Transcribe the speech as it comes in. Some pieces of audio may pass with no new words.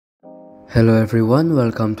Hello everyone,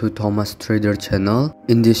 welcome to Thomas Trader channel.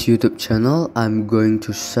 In this YouTube channel, I'm going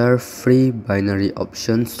to share free binary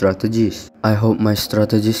option strategies. I hope my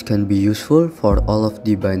strategies can be useful for all of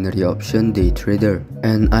the binary option day trader.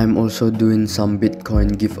 And I'm also doing some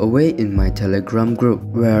Bitcoin giveaway in my Telegram group,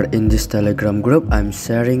 where in this Telegram group, I'm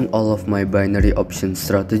sharing all of my binary option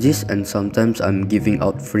strategies and sometimes I'm giving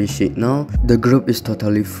out free signal. The group is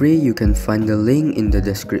totally free. You can find the link in the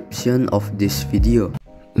description of this video.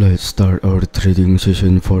 Let's start our trading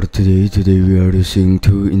session for today. Today we are using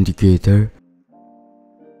two indicators.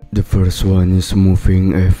 The first one is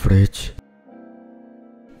moving average,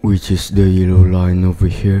 which is the yellow line over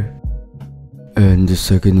here. And the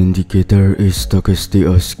second indicator is stochastic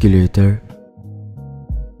oscillator.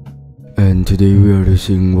 And today we are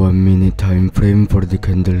using 1 minute time frame for the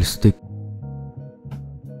candlestick.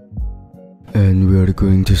 And we are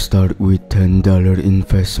going to start with $10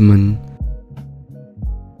 investment.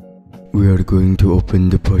 We are going to open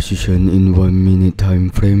the position in 1 minute time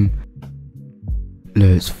frame.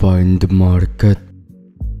 Let's find the market.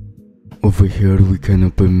 Over here we can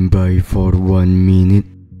open buy for 1 minute.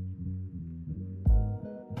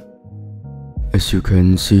 As you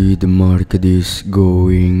can see, the market is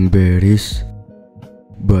going bearish,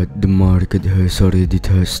 but the market has already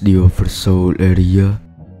touched the oversold area.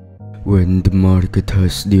 When the market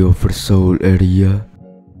has the oversold area,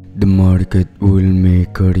 the market will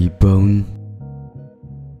make a rebound,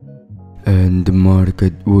 and the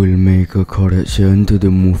market will make a correction to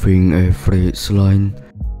the moving average line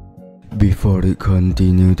before it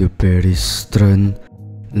continue the bearish trend.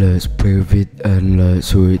 Let's prove it and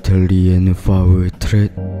let's wait till the end of our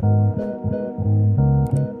trade.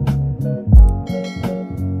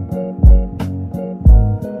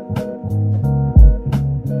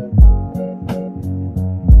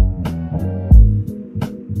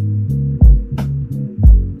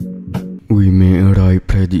 We made a right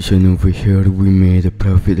prediction over here. We made a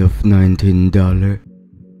profit of $19.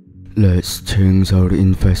 Let's change our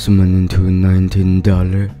investment into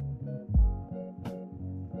 $19.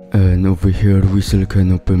 And over here we still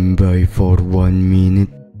can open buy for 1 minute,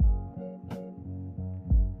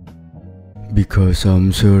 because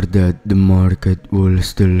I'm sure that the market will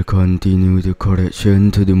still continue the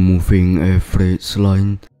correction to the moving average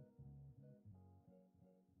line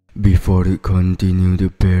before it continue the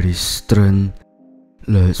bearish trend.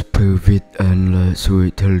 Let's prove it and let's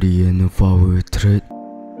wait till the end of our trade.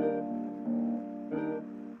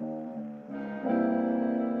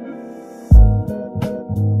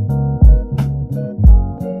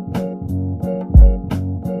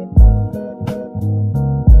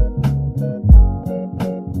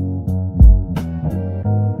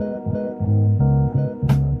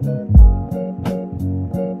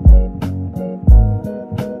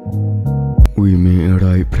 We made a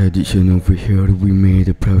right prediction over here. We made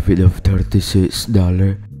a profit of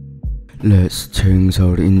 $36. Let's change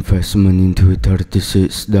our investment into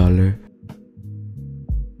 $36.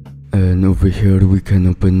 And over here we can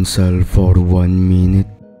open sell for 1 minute.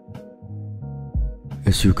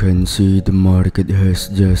 As you can see, the market has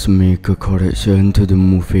just made a correction to the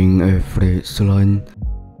moving average line.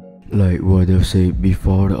 Like what I said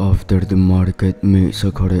before, after the market makes a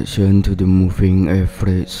correction to the moving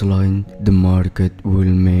average line, the market will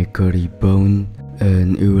make a rebound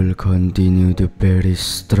and it will continue the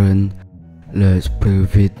bearish trend. Let's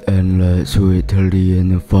prove it and let's wait till the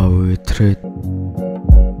end of our trade.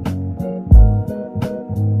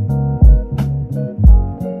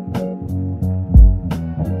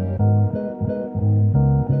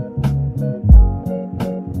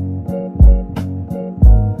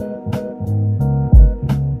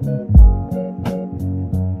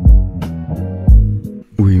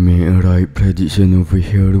 We made a right prediction over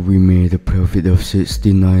here. We made a profit of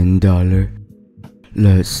 $69.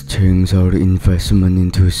 Let's change our investment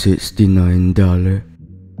into $69.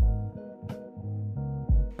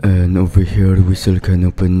 And over here we still can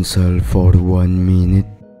open sell for 1 minute.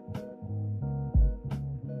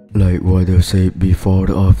 Like what I said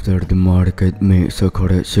before, after the market makes a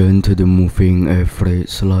correction to the moving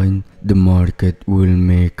average line, the market will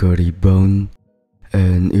make a rebound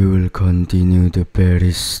and it will continue the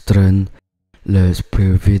bearish trend. Let's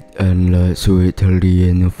prove it and let's wait till the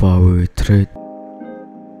end of our trade.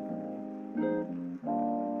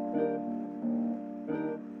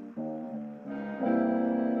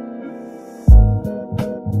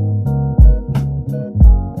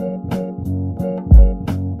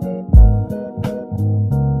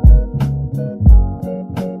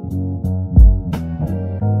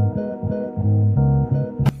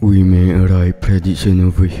 We made a right prediction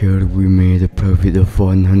over here. We made a profit of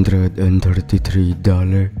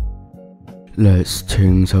 $133. Let's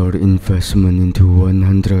change our investment into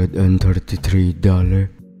 $133.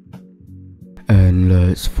 And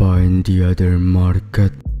let's find the other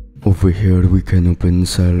market. Over here we can open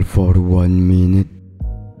sell for 1 minute.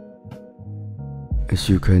 As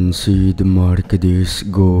you can see, the market is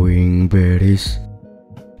going bearish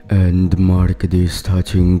and the market is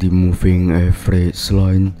touching the moving average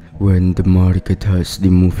line. When the market has the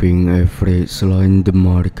moving average line, the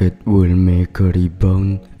market will make a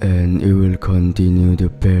rebound and it will continue the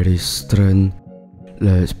bearish trend.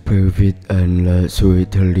 Let's prove it and let's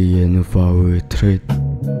wait till the end of our trade.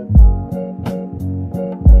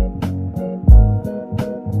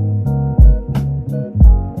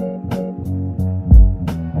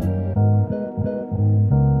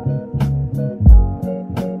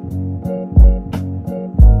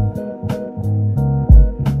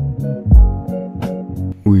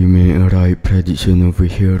 We made a right prediction over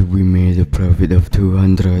here. We made a profit of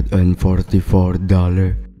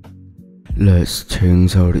 $244. Let's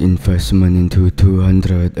change our investment into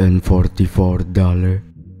 $244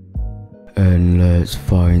 and let's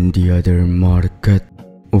find the other market.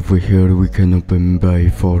 Over here we can open buy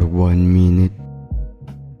for 1 minute.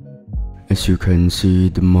 As you can see,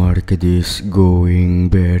 the market is going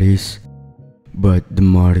bearish, but the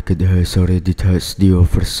market has already touched the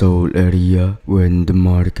oversold area. When the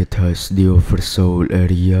market has the oversold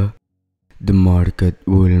area, the market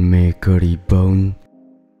will make a rebound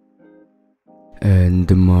and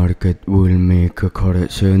the market will make a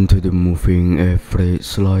correction to the moving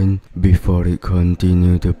average line before it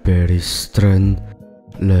continue the bearish trend.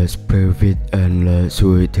 Let's prove it and let's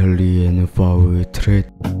wait till the end of our trade.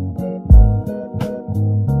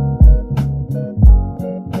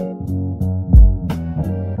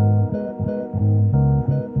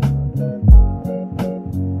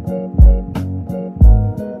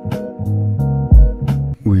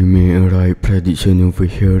 We made a right prediction over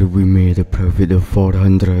here. We made a profit of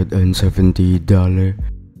 $470.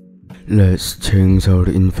 Let's change our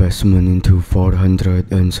investment into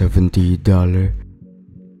 $470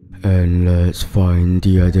 and let's find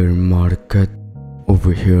the other market.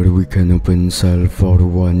 Over here we can open sell for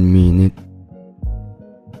 1 minute.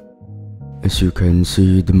 As you can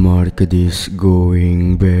see, the market is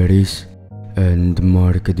going bearish and the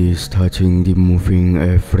market is touching the moving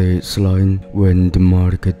average line. When the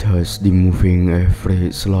market has the moving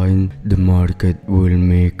average line, the market will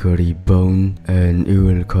make a rebound and it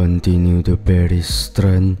will continue the bearish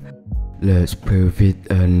trend. Let's prove it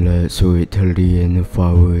and let's wait till the end of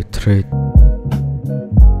our trade.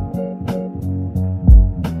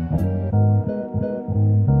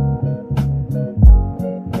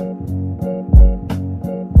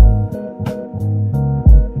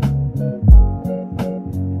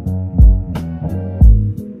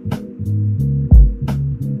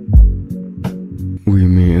 We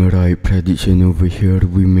made a right prediction over here.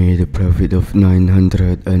 We made a profit of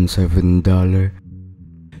 $907.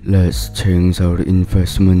 Let's change our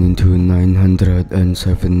investment into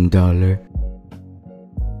 $907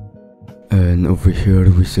 and over here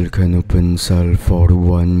we still can open sell for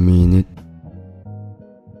 1 minute.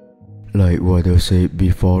 Like what I said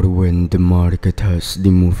before, when the market has the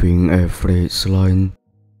moving average line,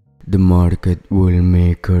 the market will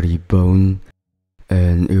make a rebound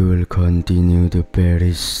and it will continue the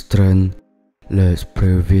bearish trend. Let's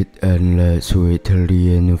prove it and let's wait till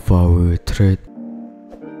the end of our trade.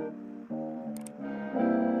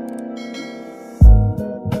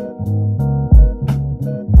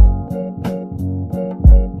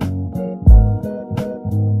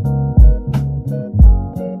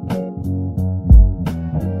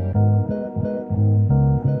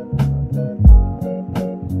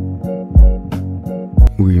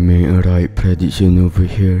 We made a right prediction over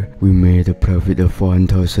here. We made a profit of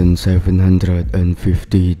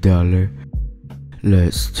 $1,750.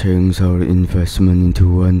 Let's change our investment into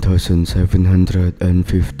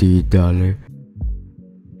 $1,750.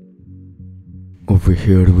 Over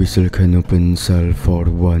here we still can open sell for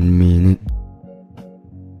 1 minute.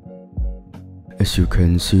 As you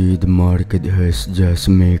can see, the market has just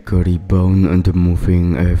made a rebound on the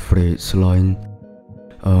moving average line.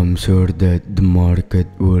 I'm sure that the market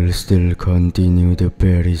will still continue the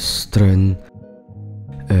bearish trend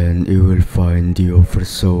and it will find the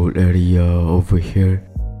oversold area over here.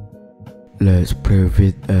 Let's prove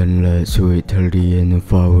it and let's wait till the end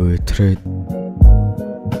of our trade.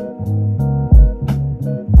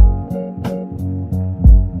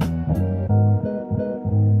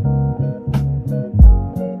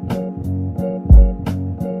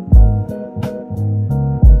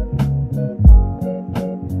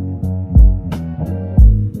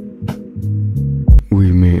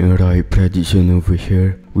 We made a right prediction over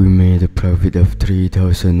here. We made a profit of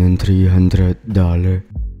 $3,300.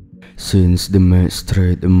 Since the max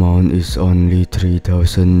trade amount is only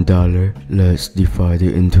 $3,000, let's divide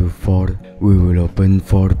it into 4. We will open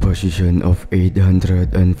 4 position of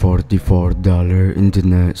 $844 in the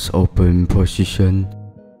next open position.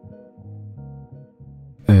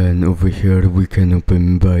 And over here we can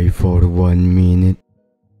open buy for 1 minute.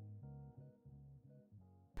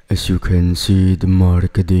 As you can see, the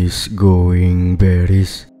market is going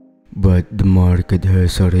bearish, but the market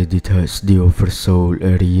has already touched the oversold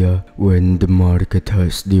area. When the market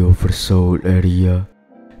touches the oversold area,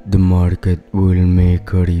 the market will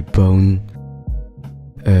make a rebound,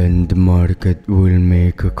 and the market will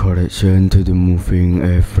make a correction to the moving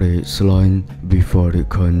average line before it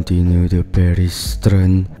continue the bearish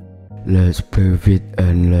trend. Let's prove it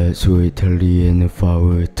and let's wait till the end of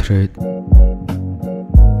our trade.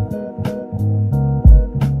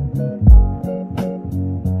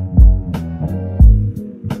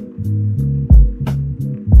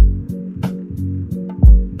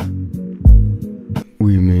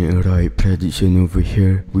 We made a right prediction over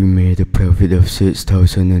here. We made a profit of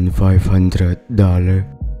 $6,500.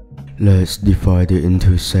 Let's divide it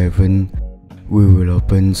into 7. We will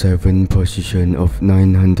open 7 position of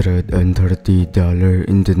 $930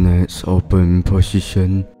 in the next open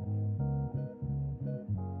position.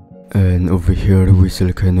 And over here we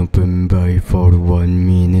still can open buy for 1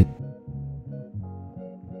 minute.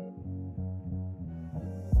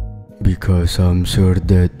 Because I'm sure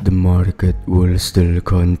that the market will still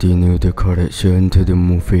continue the correction to the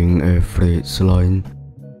moving average line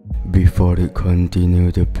before it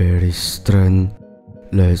continue the bearish trend.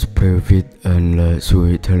 Let's prove it and let's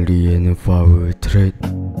wait till the end of our trade.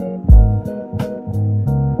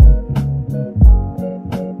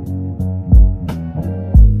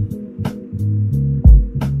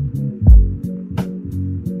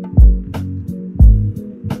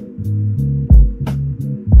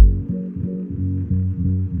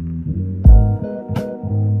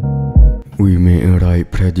 We made a right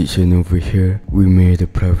prediction over here. We made a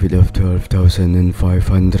profit of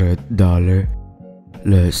 $12,500.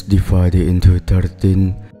 Let's divide it into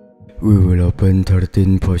 13. We will open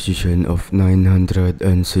 13 position of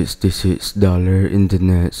 $966 in the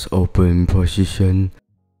next open position.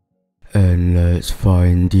 And let's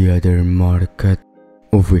find the other market.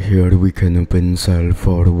 Over here we can open sell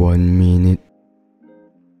for 1 minute.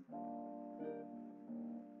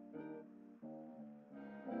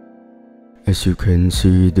 As you can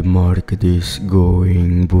see, the market is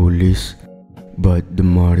going bullish, but the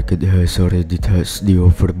market has already touched the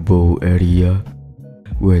overbought area.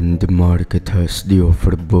 When the market touches the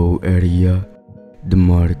overbought area, the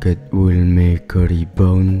market will make a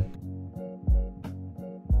rebound,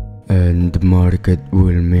 and the market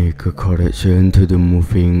will make a correction to the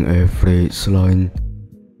moving average line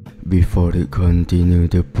before it continue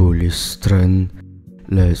the bullish trend.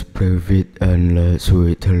 Let's prove it and let's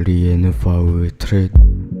wait till the end of our trade.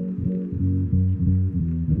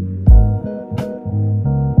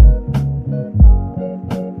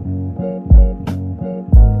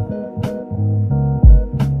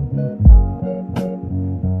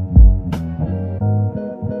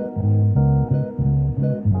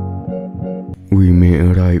 We made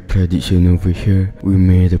a right prediction over here. We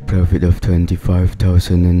made a profit of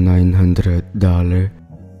 $25,900.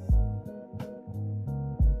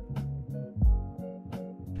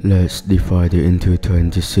 Let's divide it into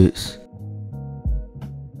 26.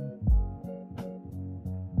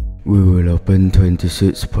 We will open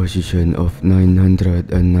 26 position of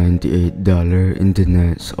 $998 in the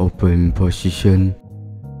next open position.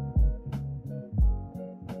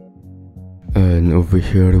 And over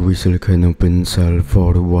here we still can open sell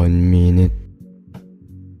for 1 minute.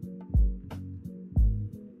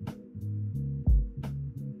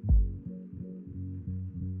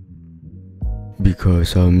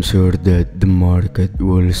 Because I'm sure that the market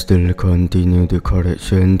will still continue the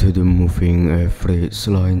correction to the moving average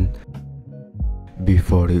line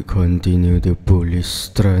before it continue the bullish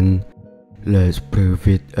trend. Let's prove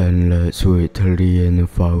it and let's wait till the end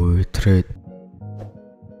of our trade.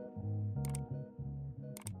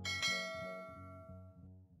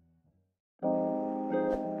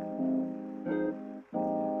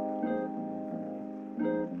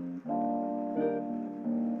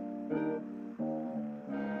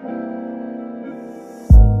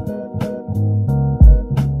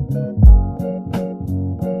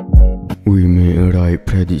 We made a right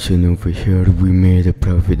prediction over here. We made a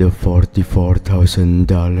profit of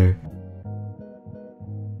 $44,000.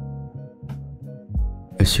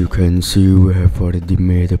 As you can see, we have already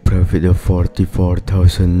made a profit of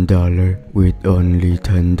 $44,000 with only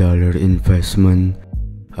 $10 investment.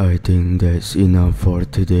 I think that's enough for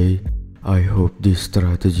today. I hope this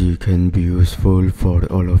strategy can be useful for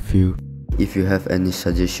all of you. If you have any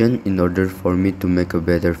suggestion in order for me to make a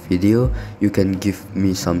better video, you can give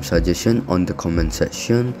me some suggestion on the comment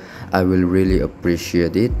section. I will really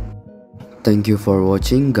appreciate it. Thank you for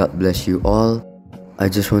watching. God bless you all. I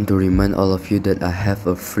just want to remind all of you that I have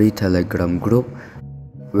a free Telegram group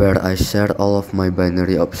where I share all of my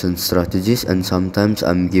binary option strategies, and sometimes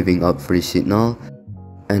I'm giving out free signal.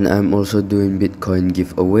 And I'm also doing Bitcoin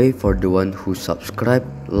giveaway for the one who subscribe,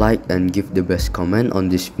 like, and give the best comment on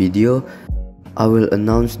this video. I will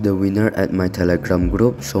announce the winner at my Telegram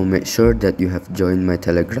group, so make sure that you have joined my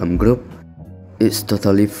Telegram group. It's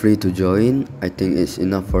totally free to join. I think it's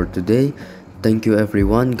enough for today. Thank you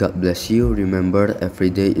everyone. God bless you. Remember,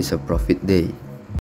 every day is a profit day.